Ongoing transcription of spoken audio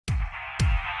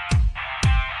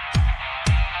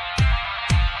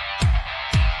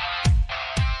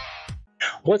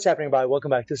What's happening, everybody? Welcome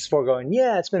back. This is Forgo, and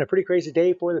yeah, it's been a pretty crazy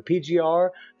day for the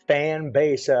PGR fan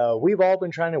base. We've all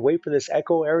been trying to wait for this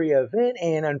Echo Area event,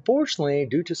 and unfortunately,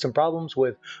 due to some problems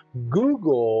with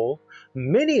Google,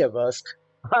 many of us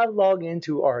have logged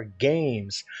into our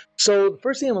games. So the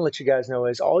first thing I'm gonna let you guys know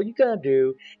is all you gotta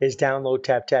do is download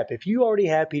TapTap. If you already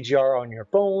have PGR on your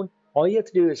phone, all you have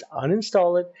to do is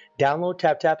uninstall it, download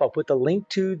TapTap. I'll put the link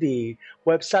to the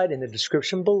website in the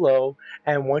description below.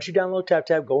 And once you download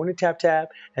TapTap, go into TapTap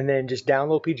and then just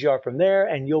download PGR from there,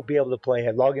 and you'll be able to play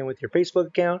it. Log in with your Facebook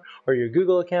account or your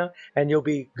Google account, and you'll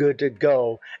be good to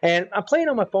go. And I'm playing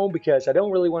on my phone because I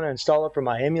don't really want to install it from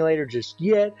my emulator just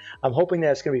yet. I'm hoping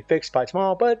that it's going to be fixed by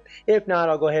tomorrow, but if not,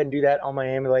 I'll go ahead and do that on my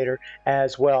emulator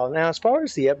as well. Now, as far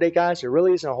as the update, guys, there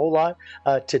really isn't a whole lot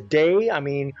today. I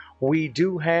mean, we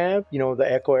do have, the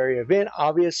Echo Area event.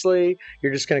 Obviously,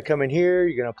 you're just going to come in here,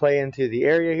 you're going to play into the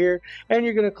area here, and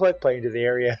you're going to play into the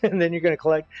area, and then you're going to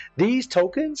collect these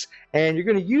tokens, and you're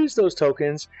going to use those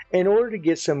tokens in order to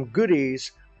get some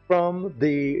goodies from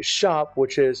the shop,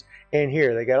 which is in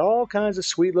here. They got all kinds of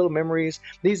sweet little memories.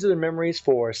 These are the memories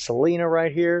for Selena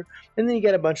right here, and then you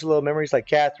got a bunch of little memories like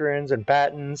Catherine's and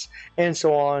Patton's, and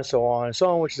so on and so on and so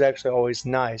on, which is actually always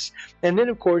nice. And then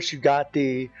of course you got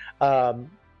the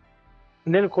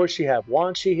and then, of course, you have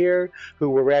Wanshi here, who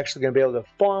we're actually going to be able to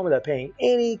farm without paying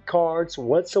any cards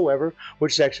whatsoever,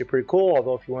 which is actually pretty cool.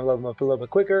 Although, if you want to level him up a little bit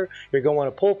quicker, you're going to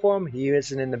want to pull for him. He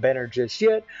isn't in the banner just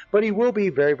yet, but he will be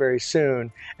very, very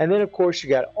soon. And then, of course, you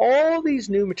got all these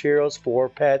new materials for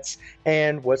pets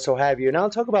and what so have you. And I'll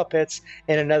talk about pets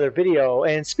in another video.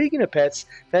 And speaking of pets,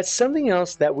 that's something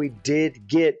else that we did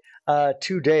get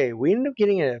today. We ended up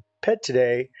getting a pet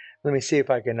today. Let me see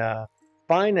if I can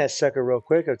find that sucker real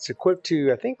quick. It's equipped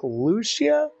to, I think,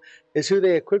 Lucia is who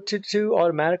they equipped it to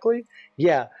automatically.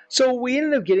 Yeah, so we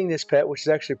ended up getting this pet, which is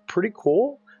actually pretty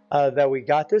cool that we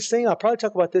got this thing. I'll probably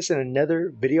talk about this in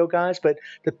another video, guys, but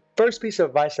the first piece of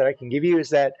advice that I can give you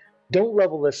is that don't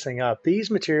level this thing up. These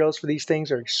materials for these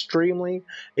things are extremely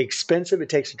expensive. It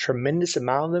takes a tremendous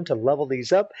amount of them to level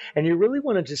these up, and you really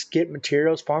want to just get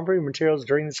materials, farm for materials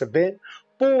during this event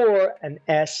for an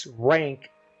S rank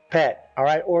pet, all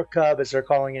right, or cub as they're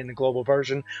calling it in the global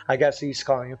version. I guess he's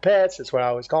calling them pets. That's what I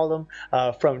always call them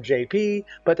from JP,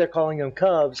 but they're calling them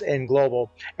cubs in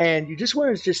global. And you just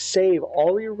want to just save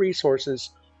all your resources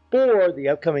for the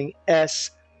upcoming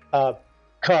S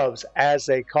cubs, as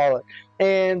they call it.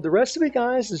 And the rest of it,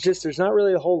 guys, is just there's not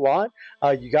really a whole lot.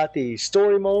 You got the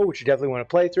story mode, which you definitely want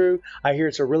to play through. I hear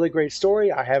it's a really great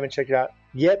story. I haven't checked it out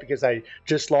yet because I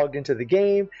just logged into the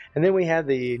game. And then we have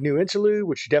the new interlude,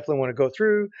 which you definitely want to go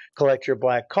through, collect your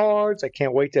black cards. I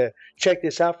can't wait to check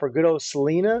this out for good old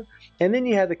Selena. And then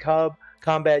you have the Cub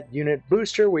Combat Unit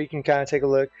Booster, where you can kind of take a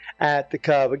look at the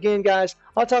Cub. Again, guys,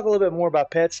 I'll talk a little bit more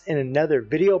about pets in another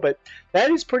video, but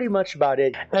that is pretty much about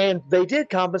it. And they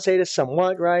did compensate us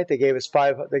somewhat, right? They gave us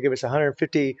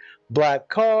 150 black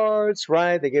cards,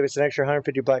 right? They gave us an extra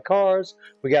 150 black cards.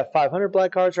 We got 500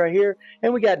 black cards right here,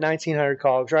 and we got 1900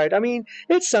 cogs, right? I mean,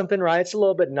 it's something, right? It's a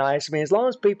little bit nice. I mean, as long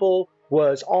as people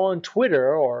was on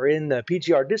Twitter or in the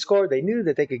PGR Discord, they knew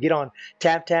that they could get on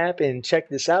TapTap and check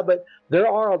this out. But there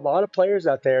are a lot of players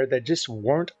out there that just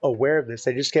weren't aware of this.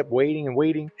 They just kept waiting and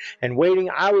waiting and waiting.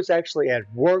 I was actually at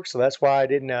work, so that's why I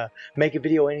didn't make a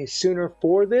video any sooner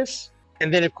for this.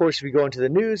 And then, of course, if you go into the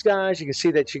news, guys, you can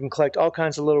see that you can collect all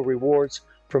kinds of little rewards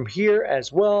from here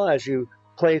as well as you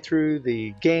play through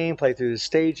the game, play through the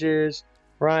stages,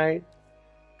 right?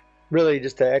 Really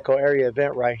just the Echo Area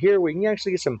event right here. We can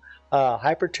actually get some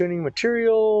hyper tuning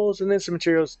materials and then some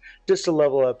materials just to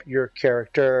level up your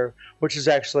character, which is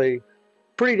actually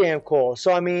pretty damn cool.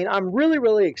 So, I mean, I'm really,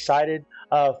 really excited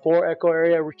for Echo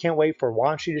Area. We can't wait for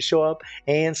Wanshi to show up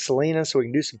and Selena so we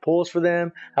can do some pulls for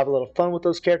them, have a little fun with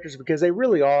those characters because they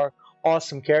really are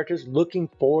awesome characters. Looking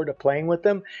forward to playing with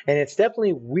them. And it's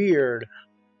definitely weird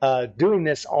doing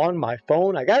this on my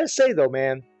phone. I gotta say, though,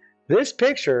 man, this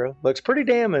picture looks pretty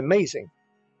damn amazing.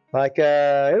 Like,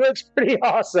 it looks pretty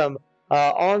awesome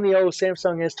on the old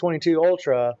Samsung S22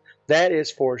 Ultra. That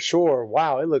is for sure.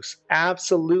 Wow, it looks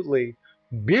absolutely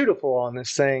beautiful on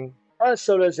this thing.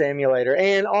 So does the emulator.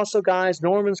 And also, guys,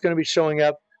 Norman's going to be showing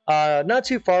up not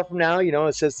too far from now.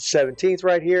 It says the 17th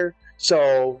right here.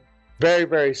 So very,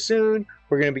 very soon,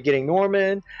 we're going to be getting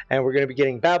Norman, and we're going to be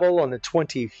getting Babel on the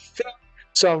 25th.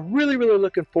 So I'm really, really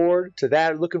looking forward to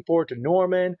that. Looking forward to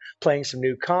Norman playing some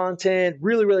new content.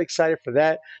 Really, really excited for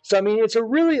that. So, I mean, it's a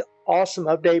really awesome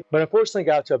update, but unfortunately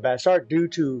got to a bad start due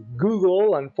to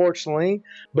Google, unfortunately.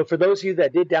 But for those of you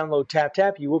that did download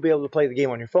TapTap, you will be able to play the game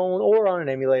on your phone or on an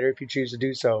emulator if you choose to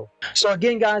do so. So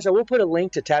again, guys, I will put a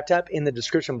link to TapTap in the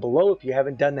description below if you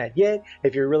haven't done that yet,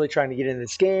 if you're really trying to get into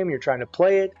this game, you're trying to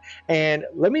play it. And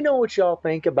let me know what y'all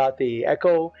think about the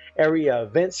Echo area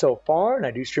event so far. And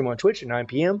I do stream on Twitch at 9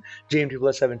 p.m. GMT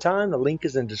plus 7 time. The link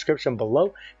is in the description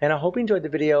below. And I hope you enjoyed the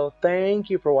video. Thank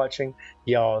you for watching.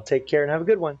 Y'all take care and have a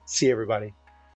good one. See you, everybody.